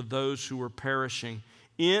veiled to those who are perishing,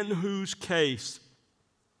 in whose case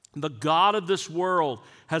the God of this world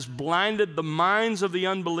has blinded the minds of the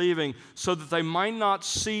unbelieving so that they might not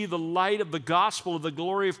see the light of the gospel of the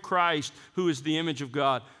glory of Christ, who is the image of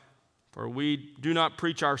God. For we do not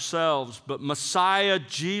preach ourselves, but Messiah,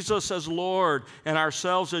 Jesus as Lord, and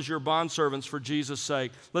ourselves as your bondservants for Jesus'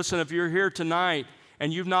 sake. Listen, if you're here tonight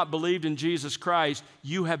and you've not believed in Jesus Christ,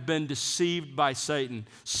 you have been deceived by Satan.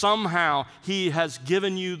 Somehow he has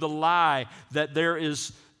given you the lie that there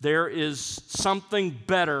is something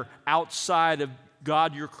better outside of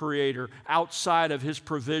God your Creator, outside of his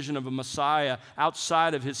provision of a Messiah,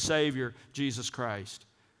 outside of his Savior, Jesus Christ.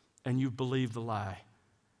 And you've believed the lie.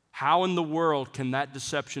 How in the world can that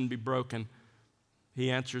deception be broken?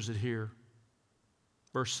 He answers it here.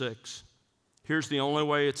 Verse 6. Here's the only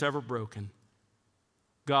way it's ever broken.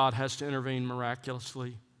 God has to intervene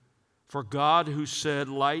miraculously. For God, who said,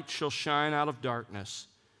 light shall shine out of darkness,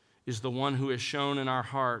 is the one who has shown in our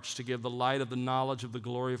hearts to give the light of the knowledge of the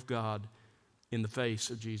glory of God in the face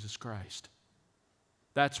of Jesus Christ.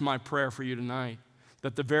 That's my prayer for you tonight,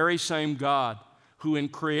 that the very same God who in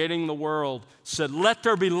creating the world said, let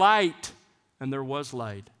there be light, and there was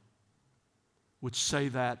light, would say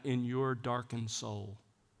that in your darkened soul,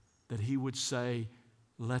 that he would say,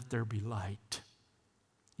 let there be light.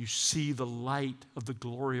 You see the light of the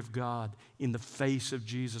glory of God in the face of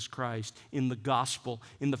Jesus Christ, in the gospel,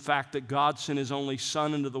 in the fact that God sent his only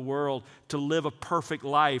Son into the world to live a perfect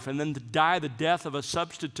life and then to die the death of a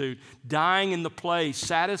substitute, dying in the place,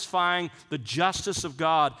 satisfying the justice of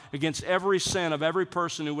God against every sin of every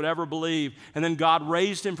person who would ever believe. And then God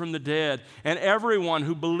raised him from the dead, and everyone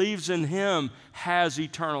who believes in him has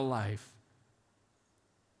eternal life.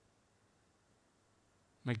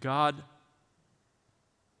 May God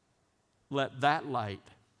let that light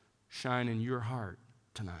shine in your heart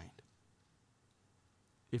tonight.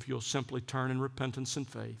 If you'll simply turn in repentance and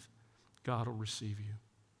faith, God will receive you.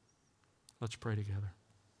 Let's pray together.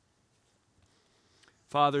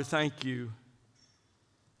 Father, thank you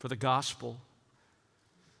for the gospel.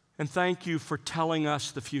 And thank you for telling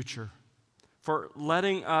us the future, for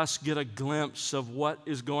letting us get a glimpse of what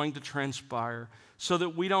is going to transpire so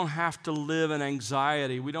that we don't have to live in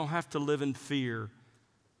anxiety, we don't have to live in fear.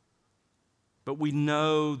 But we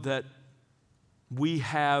know that we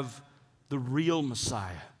have the real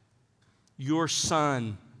Messiah, your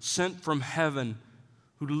Son, sent from heaven,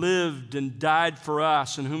 who lived and died for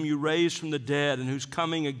us, and whom you raised from the dead, and who's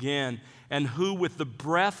coming again, and who with the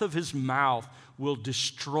breath of his mouth will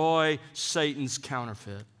destroy Satan's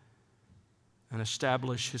counterfeit and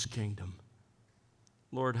establish his kingdom.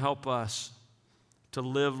 Lord, help us to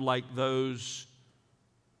live like those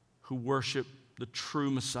who worship the true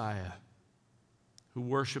Messiah, who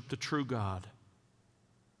worship the true God,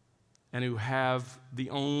 and who have the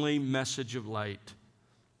only message of light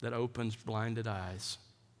that opens blinded eyes.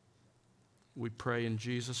 We pray in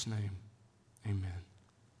Jesus' name, amen.